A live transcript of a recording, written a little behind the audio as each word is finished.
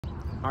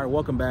All right,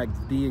 welcome back. It's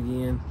D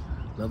again.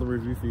 Another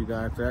review for you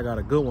guys. Today I got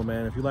a good one,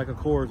 man. If you like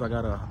Accords, I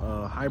got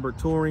a hybrid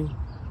touring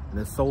in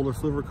this solar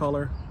silver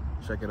color.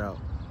 Check it out.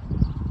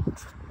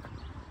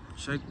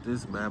 Check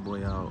this bad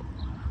boy out.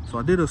 So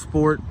I did a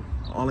sport.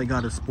 All I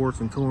got is sports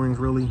and tourings,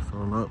 really. So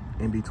I'm up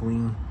in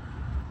between.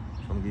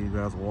 So I'm gonna give you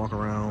guys a walk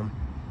around.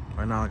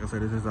 Right now, like I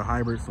said, this is a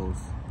hybrid, so it's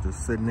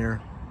just sitting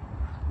there,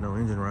 no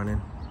engine running.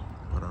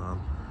 But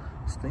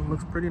this thing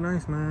looks pretty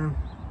nice, man.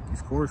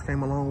 These cords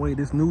came a long way.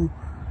 This new,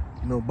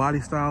 body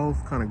styles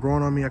kind of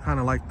growing on me. I kind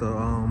of like the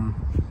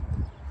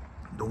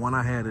one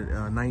I had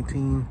at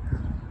 19.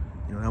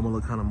 That one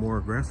look kind of more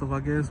aggressive, I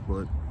guess,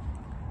 but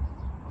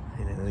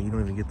you don't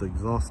even get the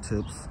exhaust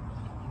tips,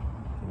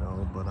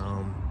 but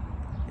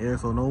yeah,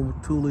 so no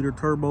 2-liter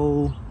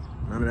turbo,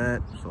 none of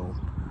that. So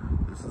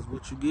this is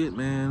what you get,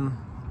 man.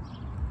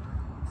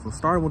 So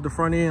starting with the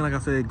front end, like I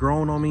said,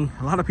 growing on me.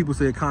 A lot of people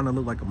say it kind of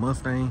looked like a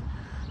Mustang,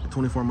 a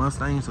 24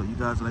 Mustang. So you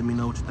guys let me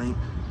know what you think.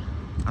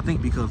 I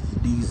think because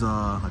these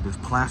like this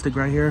plastic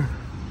right here,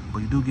 but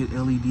you do get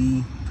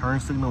LED turn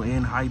signal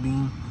and high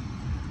beam,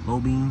 low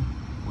beam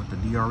with the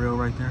DRL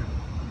right there.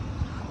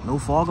 No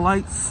fog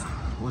lights,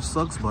 which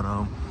sucks, but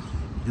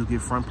you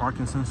get front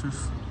parking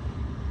sensors.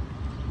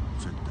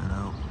 Check that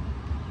out.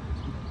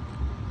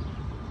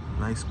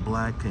 Nice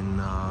black and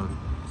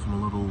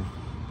some little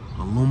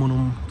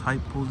aluminum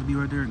type supposed to be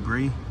right there,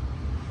 gray.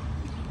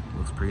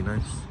 Looks pretty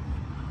nice.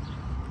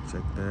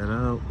 Check that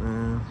out,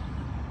 man.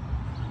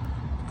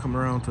 Coming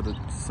around to the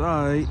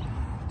side,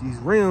 these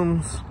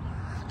rims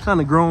kind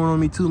of growing on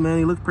me too, man.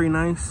 They look pretty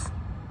nice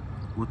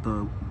with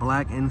the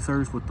black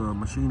inserts with the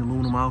machined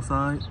aluminum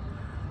outside.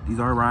 These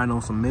are riding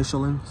on some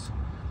Michelins.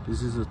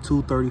 This is a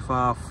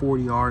 235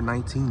 40R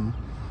 19,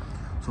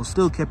 so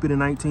still kept it in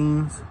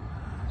 19s.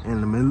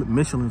 And the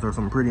Michelins are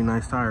some pretty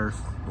nice tires,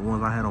 the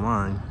ones I had on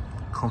mine.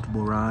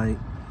 Comfortable ride.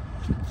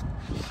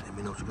 Let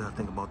me know what you guys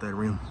think about that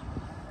rim.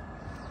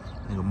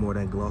 I think more of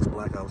that gloss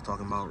black I was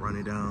talking about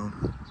running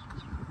down.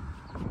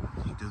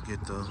 You do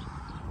get the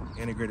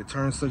integrated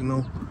turn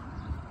signal,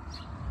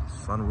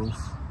 sunroof,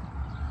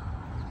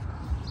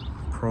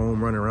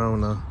 chrome running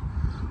around the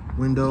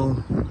window.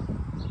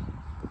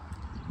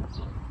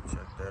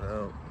 Check that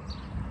out.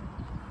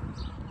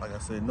 Like I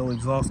said, no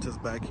exhaust tips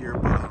back here,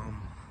 but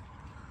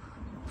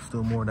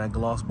still more of that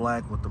gloss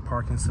black with the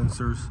parking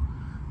sensors,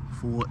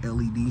 full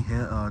LED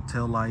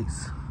tail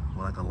lights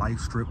with like a light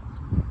strip,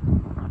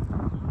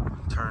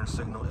 turn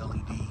signal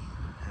LED,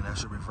 and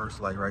that's your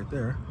reverse light right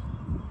there.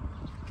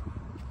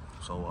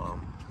 So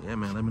yeah,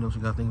 man, let me know what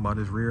you guys think about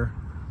this rear.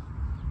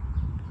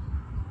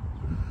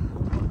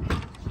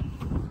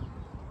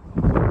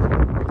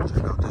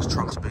 Check out this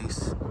trunk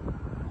space.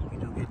 You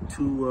do get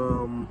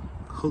 2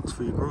 hooks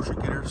for your grocery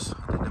getters.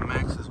 I think the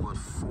max is what,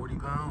 40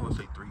 pounds? Let's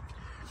say 3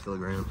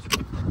 kilograms.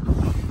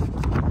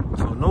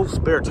 So no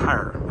spare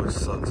tire, which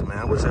sucks, man.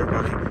 I wish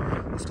everybody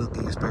would still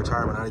give you a spare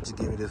tire, but I need to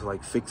give me this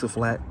like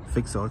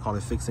I call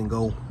it fix and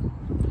go.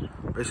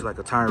 Basically like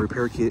a tire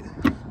repair kit.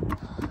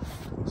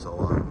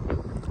 So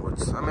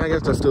I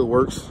guess that still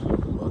works,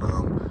 but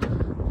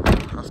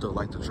I still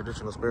like the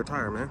traditional spare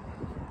tire, man.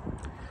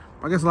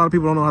 I guess a lot of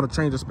people don't know how to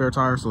change a spare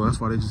tire, so that's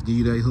why they just give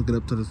you that, hook it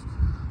up to this,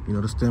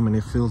 the stem, and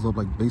it fills up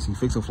like basically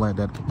fix-a-flat,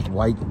 that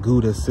white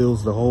goo that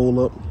seals the hole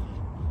up.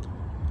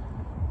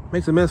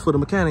 Makes a mess for the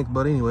mechanic,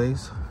 but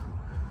anyways,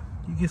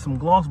 you get some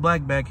gloss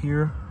black back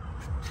here,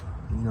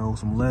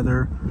 some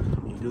leather.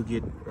 You do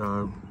get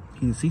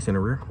heated seats in the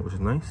rear, which is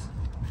nice.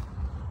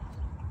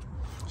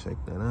 Check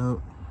that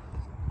out.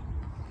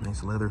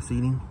 Nice leather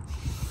seating,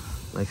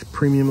 nice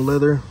premium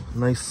leather,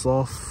 nice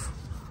soft.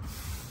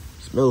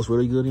 Smells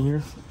really good in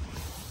here.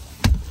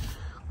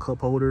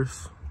 Cup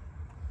holders.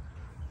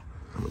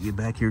 I'm gonna get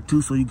back here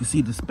too so you can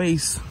see the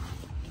space.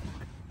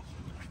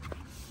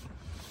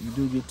 You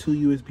do get 2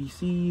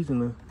 USB-Cs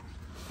and a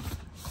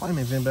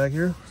climate vent back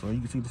here, so you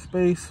can see the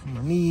space.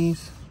 My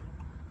knees.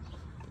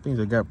 Things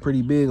that got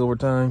pretty big over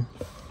time.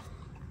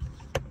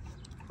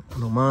 I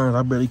don't mind.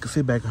 I barely could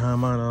fit back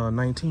behind my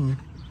 19.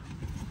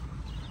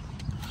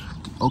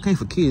 Okay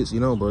for kids,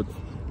 but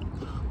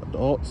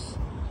adults,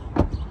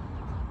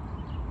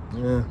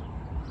 yeah.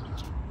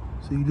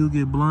 So you do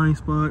get blind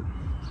spot,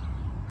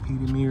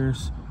 heated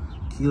mirrors,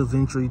 keyless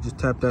entry. Just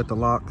tap that to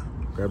lock,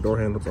 grab door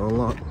handle to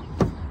unlock.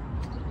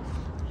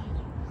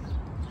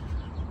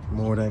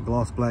 More of that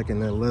gloss black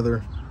and that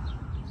leather.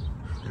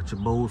 Got your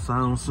Bose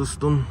sound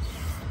system.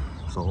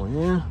 So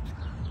yeah,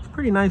 it's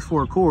pretty nice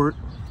for Accord,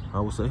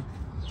 I would say.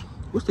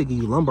 Wish they give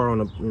you lumbar on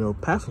the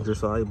passenger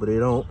side, but they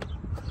don't.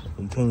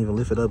 You can't even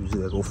lift it up. You just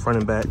gotta go front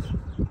and back,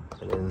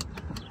 and then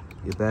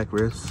your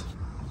backrest.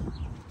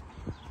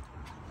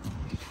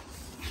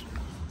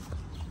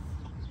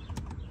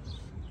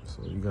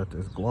 So you got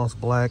this gloss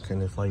black,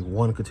 and it's like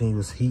one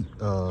continuous heat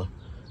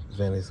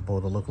vent it's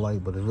supposed to look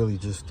like, but it's really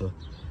just the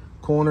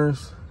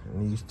corners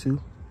and these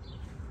 2.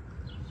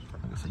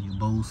 Like I said, your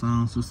Bose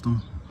sound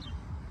system.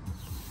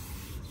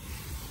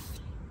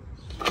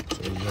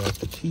 So you got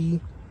the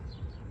key,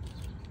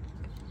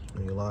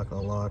 and your lock,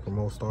 unlock,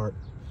 remote start,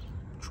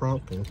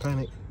 trunk, and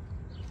panic.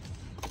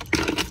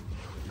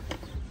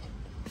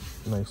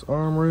 Nice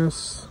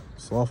armrests,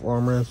 soft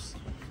armrests.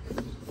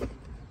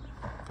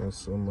 Got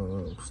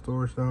some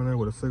storage down there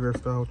with a cigarette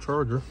style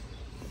charger,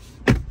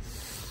 which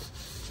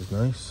is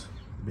nice.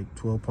 Big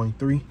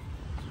 12.3.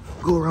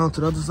 Go around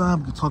to the other side,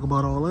 we can talk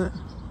about all that.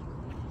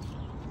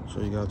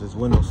 Show you guys this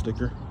window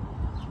sticker.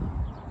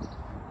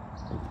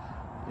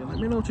 Yeah, let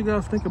me know what you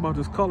guys think about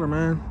this color,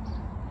 man.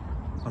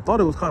 I thought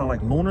it was kind of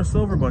like lunar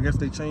silver, but I guess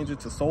they changed it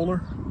to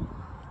solar.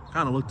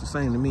 Kind of looked the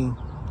same to me.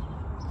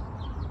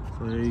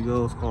 So there you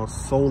go. It's called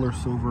solar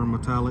silver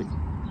metallic.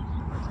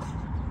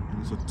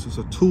 It's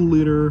a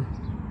 2-liter,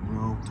 you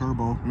know,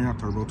 turbo. I mean, not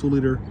turbo,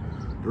 2-liter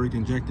direct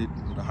injected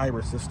with a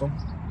hybrid system.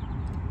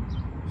 So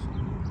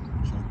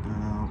check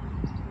that out.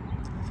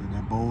 I said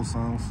that Bose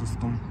sound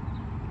system.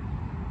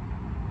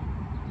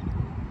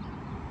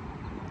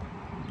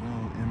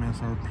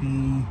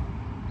 MSRP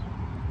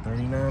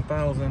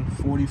 39,000,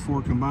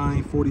 44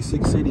 combined,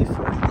 46 city,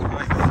 40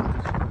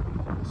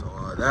 combined.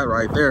 So that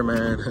right there,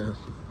 man,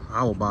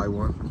 I will buy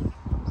one.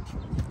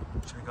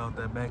 Check out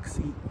that back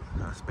seat,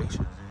 how spacious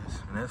it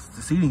is. And that's,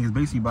 the seating is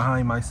basically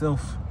behind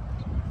myself.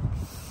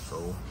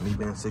 So me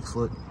being 6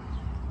 foot,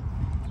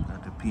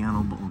 got the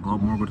piano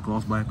more with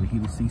gloss black with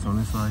heated seats on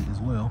this side as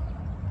well.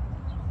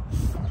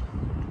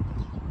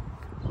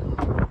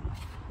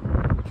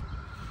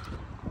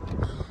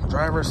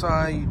 Driver's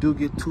side, you do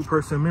get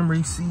 2-person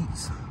memory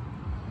seats,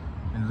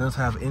 and it does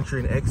have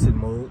entry and exit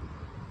mode,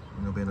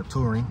 you know, being a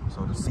touring,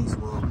 so the seats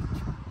will,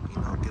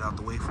 you know, get out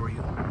the way for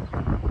you.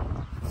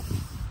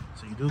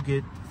 So you do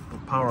get the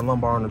power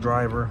lumbar on the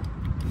driver,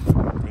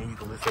 and you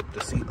can lift up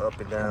the seat up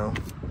and down.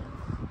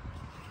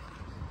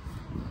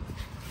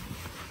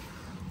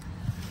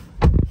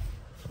 All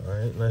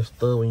right, nice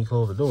thud when you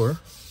close the door.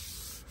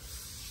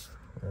 It's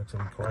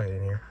gonna be quiet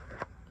in here.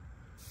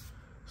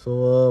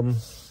 So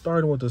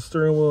starting with the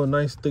steering wheel, a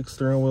nice thick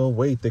steering wheel,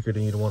 way thicker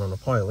than the one on the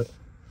Pilot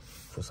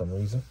for some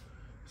reason.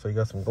 So you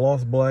got some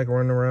gloss black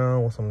running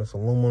around with some of this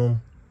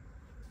aluminum.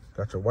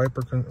 Got your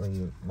wiper,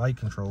 your light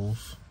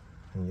controls,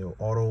 and your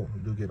auto.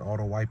 You do get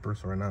auto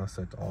wipers, so right now it's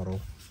set to auto.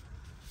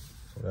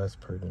 So that's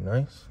pretty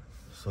nice.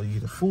 So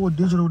you get a full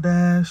digital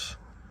dash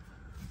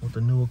with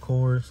the new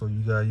Accord. So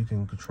you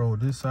can control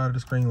this side of the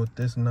screen with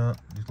this knob,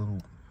 this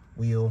little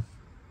wheel.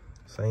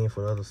 Same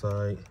for the other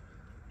side.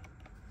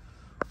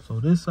 So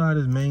this side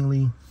is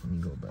mainly, let me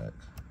go back.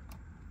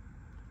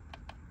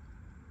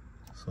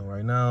 So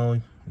right now,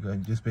 you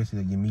got just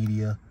basically your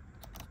media,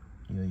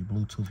 you know, your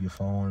Bluetooth, your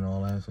phone and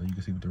all that, so you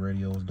can see what the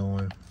radio is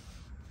doing.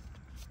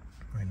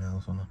 Right now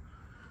it's on the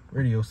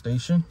radio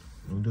station.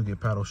 You do get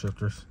paddle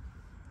shifters.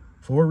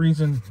 For what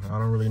reason, I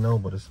don't really know,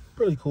 but it's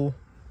pretty cool.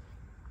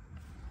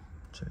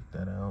 Check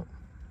that out.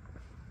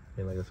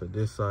 And like I said,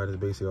 this side is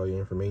basically all your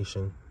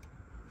information.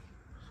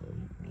 So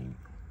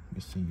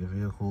you see your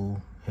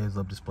vehicle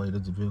heads-up display.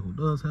 This vehicle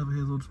does have a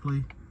heads-up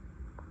display,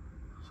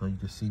 so you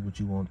can see what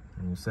you want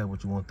and set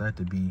what you want that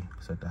to be.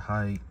 Set the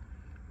height,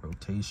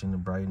 rotation, the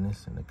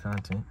brightness, and the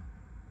content.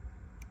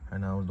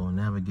 Right now we're doing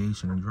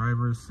navigation and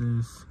driver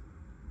assist,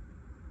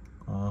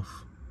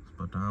 off,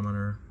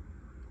 speedometer,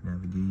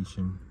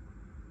 navigation,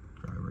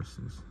 driver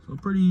assist. So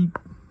it's pretty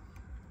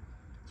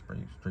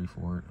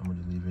straightforward. I'm gonna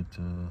just leave it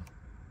to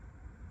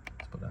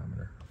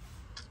speedometer.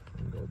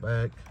 And go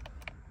back.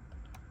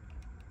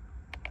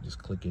 Just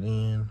click it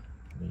in,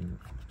 then you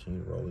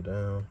continue to roll it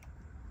down.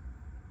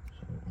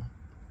 So,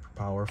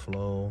 power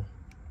flow,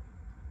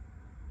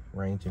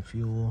 range and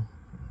fuel,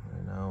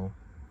 right now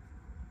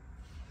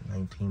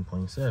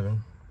 19.7,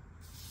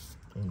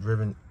 and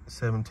driven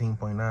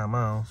 17.9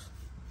 miles.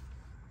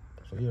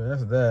 So yeah,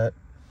 that's that.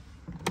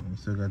 You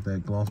still got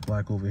that gloss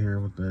black over here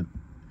with that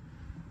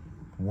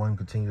one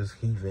continuous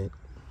heat vent.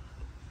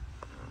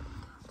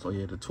 So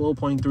yeah, the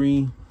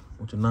 12.3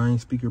 with the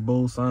 9-speaker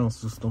Bose sound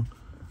system.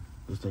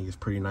 This thing is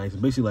pretty nice.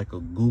 It's basically like a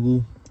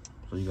Google.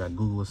 So you got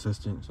Google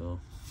Assistant. So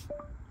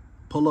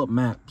pull up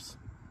maps.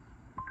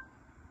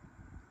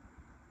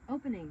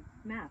 Opening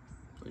maps.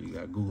 So you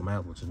got Google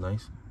Maps, which is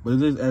nice. But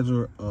it is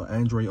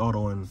Android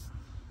Auto and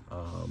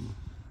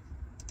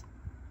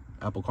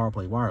Apple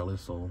CarPlay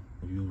wireless. So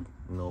if you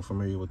know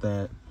familiar with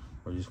that,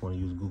 or you just want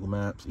to use Google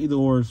Maps, either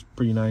or is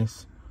pretty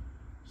nice.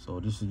 So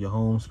this is your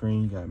home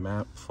screen. You got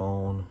map,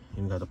 phone,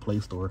 and you got the Play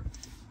Store.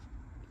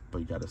 But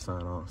you got to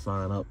sign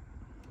up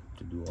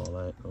to do all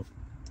that. Oh.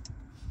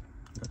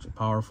 Got your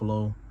power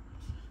flow.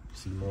 You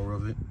see more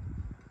of it.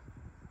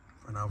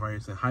 Right now, right,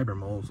 it's in hybrid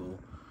mode, so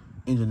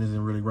engine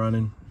isn't really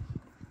running.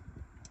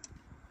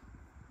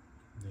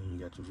 Then you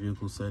got your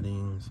vehicle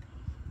settings,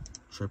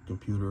 trip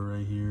computer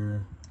right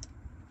here.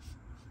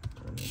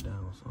 Turn that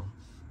down, so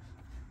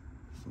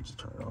let me just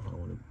turn it off. I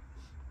want it.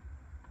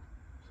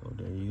 So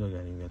there you go.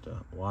 You got the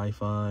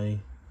Wi-Fi,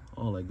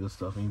 all that good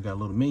stuff, and you got a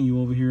little menu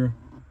over here.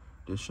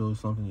 This shows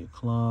something: your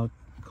clock,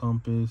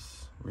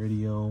 compass,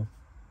 radio.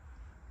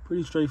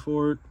 Pretty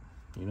straightforward,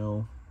 you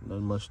know,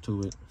 nothing much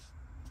to it.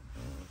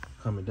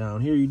 Coming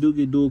down here, you do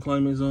get dual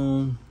climate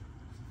zone.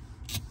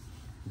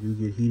 You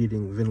get heated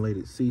and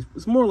ventilated seats.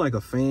 It's more like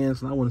a fan,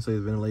 so I wouldn't say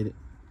it's ventilated.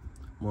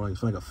 More like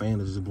it's like a fan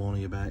that's just blowing on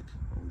your back,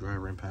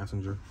 driver and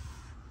passenger.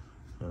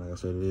 And like I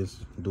said, it is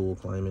dual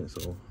climate,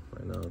 so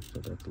right now it's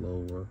set at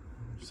low or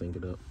sync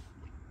it up.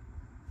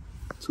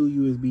 2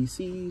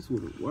 USB-Cs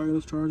with a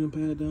wireless charging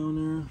pad down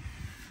there.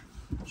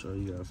 I'll show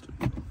you guys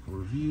the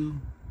review.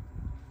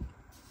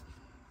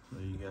 So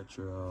you got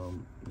your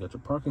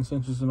parking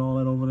sensors and all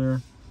that over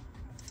there.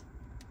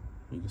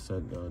 You can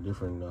set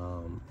different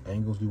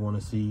angles you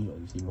want to see.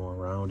 You see more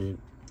rounded,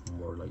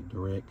 more like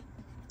direct,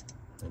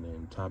 and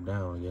then top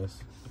down. I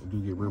guess you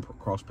do get rear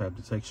cross path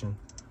detection.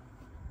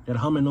 That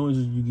humming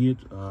noises you get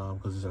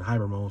because it's in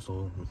hybrid mode. So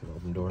let me see,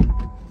 open the door.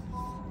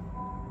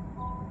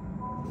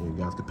 You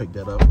guys can pick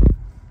that up.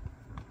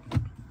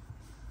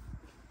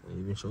 It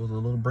even shows a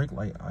little brake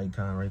light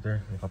icon right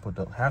there if I put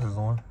the hazards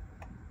on.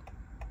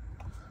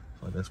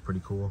 So that's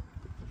pretty cool.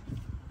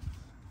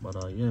 But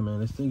yeah, man,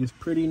 this thing is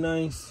pretty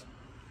nice.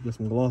 Got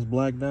some gloss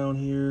black down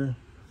here.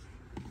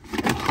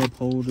 Cup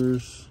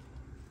holders.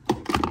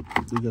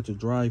 You got your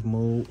drive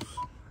modes.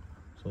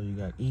 So you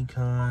got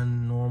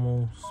Econ,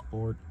 normal,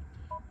 sport,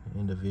 and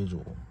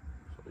individual.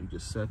 So you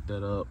just set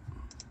that up,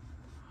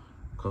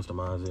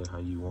 customize it how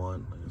you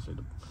want. Like I said,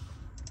 the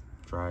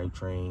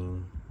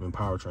drivetrain,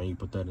 powertrain, you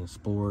put that in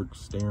sport,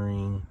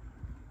 steering,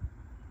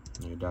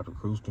 your adaptive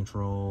cruise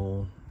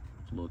control,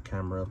 a little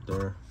camera up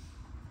there.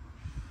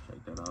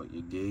 Check that out,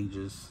 your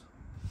gauges,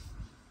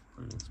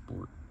 put it in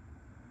sport.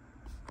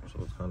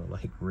 So it's kind of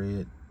like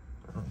red.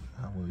 I don't know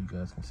how well you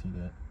guys can see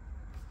that.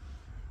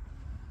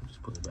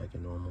 Just put it back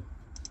in normal.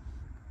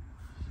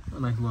 A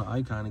nice little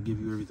icon to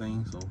give you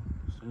everything. So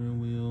steering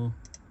wheel,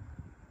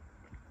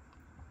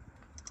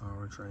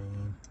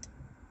 powertrain.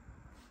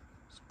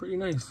 It's pretty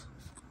nice.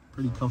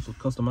 Pretty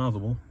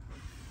customizable.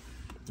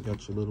 You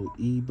got your little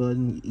E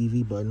button,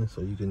 EV button,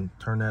 so you can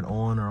turn that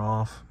on or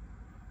off.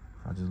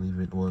 I'll just leave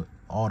it with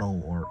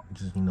auto, or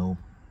just, you know,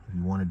 if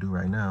you want to do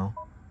right now,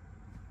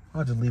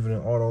 I'll just leave it in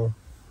auto.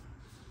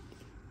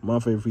 My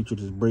favorite feature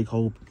is brake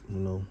hold. You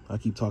know, I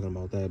keep talking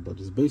about that, but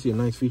it's basically a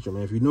nice feature,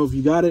 man. If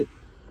you got it,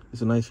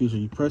 it's a nice feature.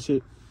 You press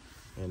it,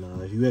 and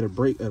if you had a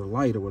brake at a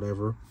light or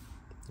whatever,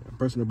 I'm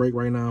pressing the brake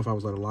right now. If I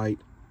was at a light,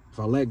 if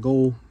I let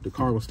go, the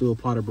car will still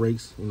apply the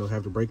brakes. You know,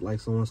 have the brake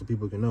lights on so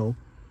people can know,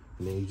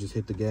 and then you just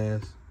hit the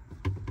gas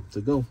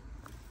to go,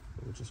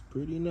 which is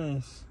pretty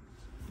nice.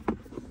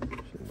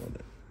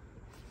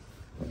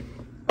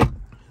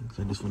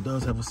 So this one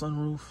does have a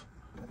sunroof.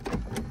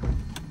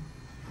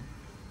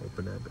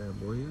 Open that bad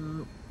boy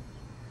up.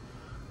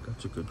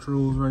 Got your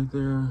controls right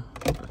there.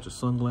 Got your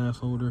sunglass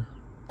holder,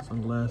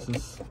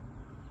 sunglasses.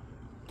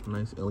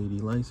 Nice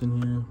LED lights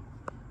in here.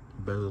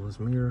 Bezel-less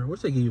mirror. I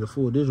wish they give you the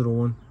full digital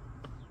one.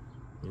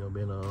 You know,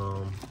 being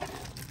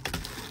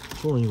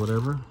touring,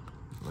 whatever.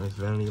 Nice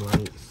vanity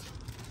lights.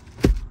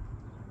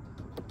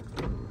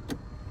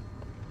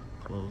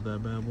 Close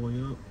that bad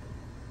boy up.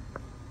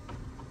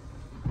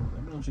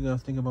 Let me know what you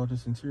guys think about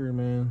this interior,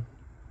 man.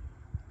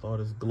 Thought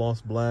it's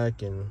gloss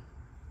black and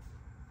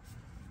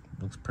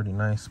looks pretty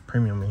nice,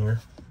 premium in here.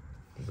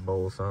 The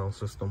Bose sound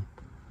system.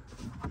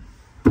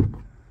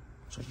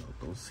 Check out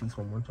those seats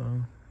one more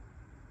time.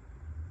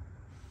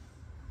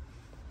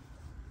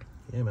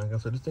 Yeah, man, like I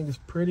said, this thing is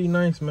pretty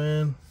nice,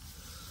 man.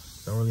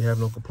 Don't really have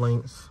no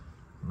complaints.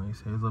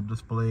 Nice heads-up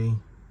display.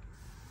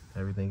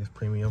 Everything is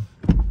premium.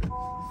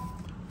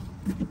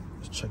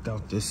 Let's check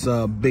out this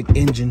big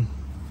engine.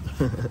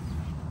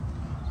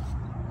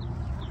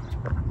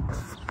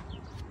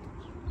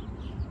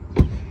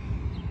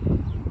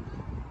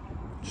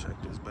 Check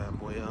this bad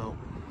boy out.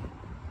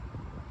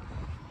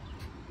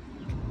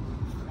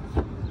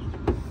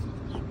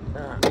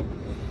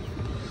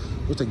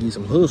 Wish they give you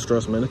some hood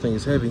struts, man. This thing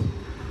is heavy.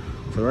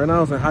 So right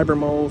now it's in hybrid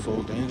mode,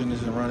 so the engine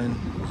isn't running.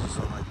 It's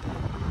like the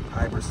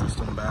hybrid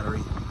system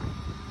battery.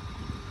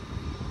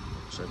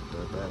 Check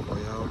that bad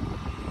boy out.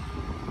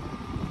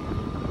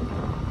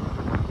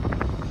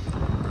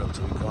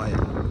 Relatively quiet.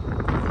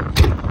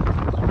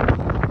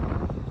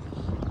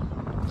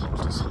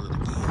 Close this hood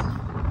again.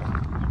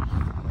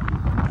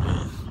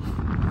 Man,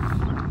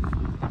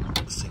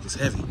 this thing is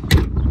heavy.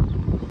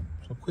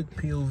 So quick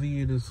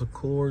POV of this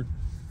Accord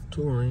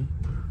Touring.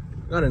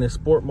 Got it in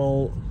sport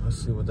mode.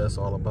 Let's see what that's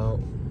all about.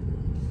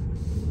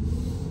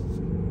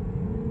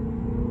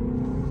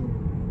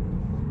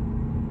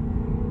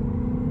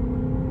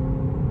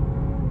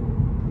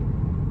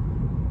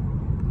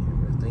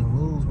 Everything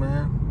moves,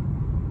 man.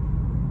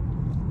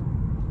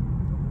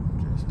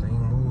 This thing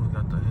moves.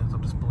 Got the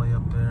heads-up display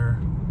up there.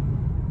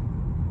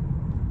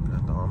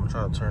 Got the, I'm gonna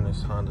try to turn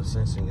this Honda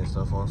sensing and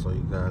stuff on so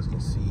you guys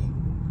can see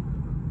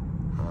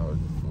how,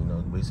 you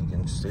know, basically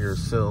can steer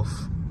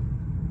itself.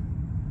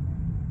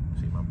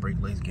 Brake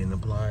lights getting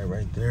applied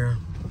right there.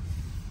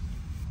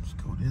 Let's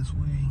go this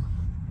way.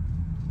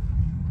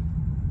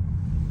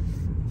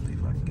 See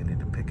if I can get it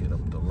to pick it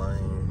up the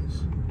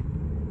lines.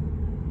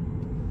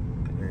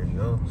 Okay, there you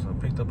go. So I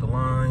picked up the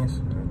lines.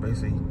 And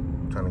basically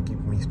trying to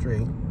keep me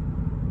straight.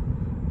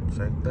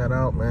 Check that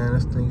out, man.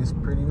 This thing is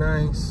pretty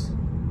nice.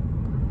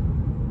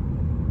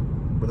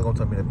 But they're gonna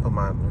tell me to put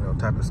my, you know,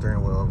 tap the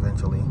steering wheel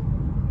eventually.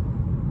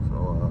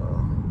 So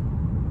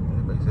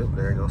yeah, basically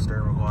there you go,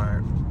 steering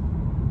required.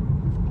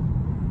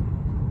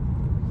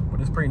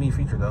 It's a pretty neat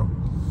feature though.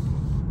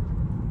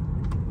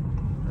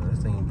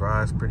 This thing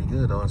drives pretty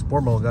good though. And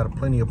sport mode got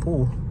plenty of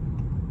pull.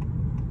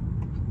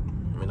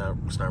 I mean,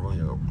 it's not really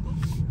a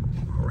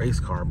race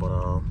car,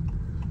 but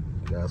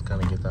you guys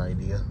kind of get the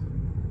idea.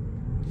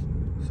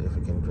 See if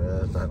it can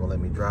drive. It's not gonna let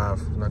me drive.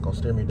 It's not gonna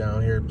steer me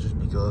down here just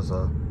because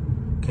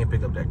can't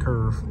pick up that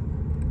curve.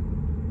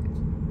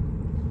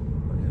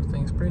 But yeah, this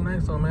thing's pretty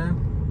nice though,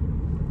 man.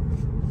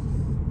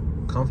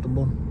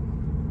 Comfortable.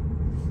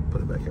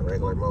 Put it back in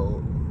regular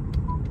mode.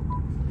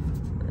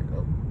 There you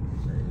go.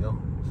 There you go.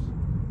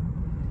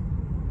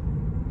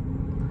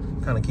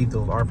 Kind of keep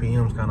those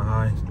RPMs kind of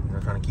high. You know,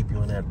 kind of keep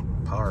you in that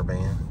power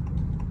band.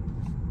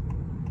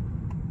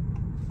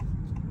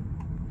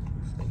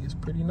 This thing is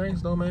pretty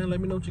nice though, man. Let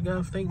me know what you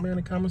guys think, man, in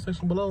the comment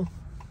section below.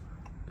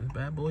 This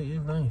bad boy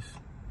is nice.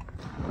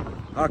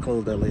 I'll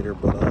close that later,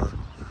 but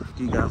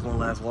give you guys one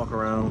last walk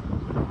around.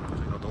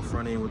 Check out those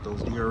front end with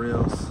those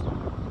DRLs.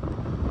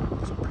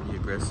 It's pretty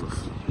aggressive.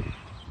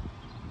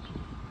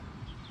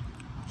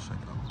 Check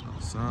out the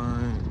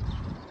outside.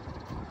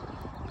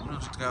 Let me know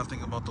what you guys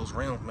think about those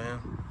rims, man.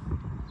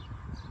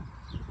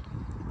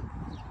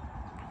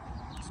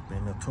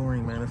 Been the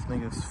touring, man. This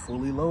thing is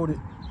fully loaded.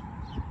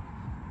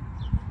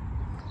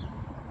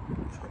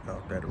 Check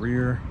out that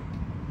rear.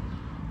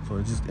 So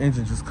it just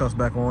engine just cuts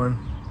back on.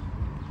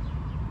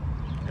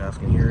 You guys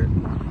can hear it.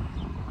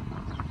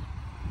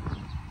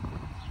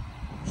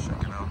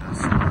 Checking out that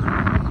silver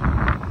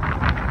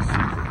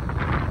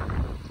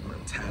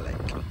metallic.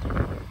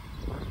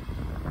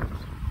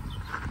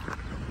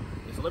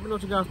 Yeah, so let me know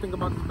what you guys think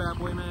about this bad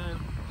boy, man.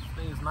 This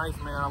thing is nice,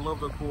 man. I love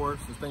the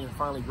Accords. This thing has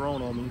finally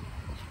grown on me.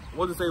 I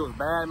wasn't say it was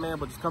bad, man,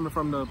 but just coming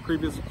from the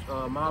previous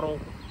model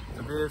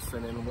to this,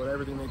 and then with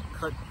everything they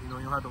cut, you know,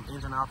 you don't have those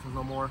engine options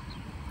no more.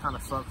 Kind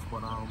of sucks,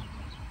 but yeah,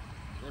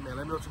 man,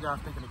 let me know what you guys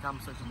think in the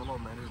comment section below,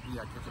 man. This is B.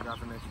 I catch you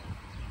guys in the next one.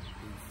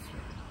 Peace.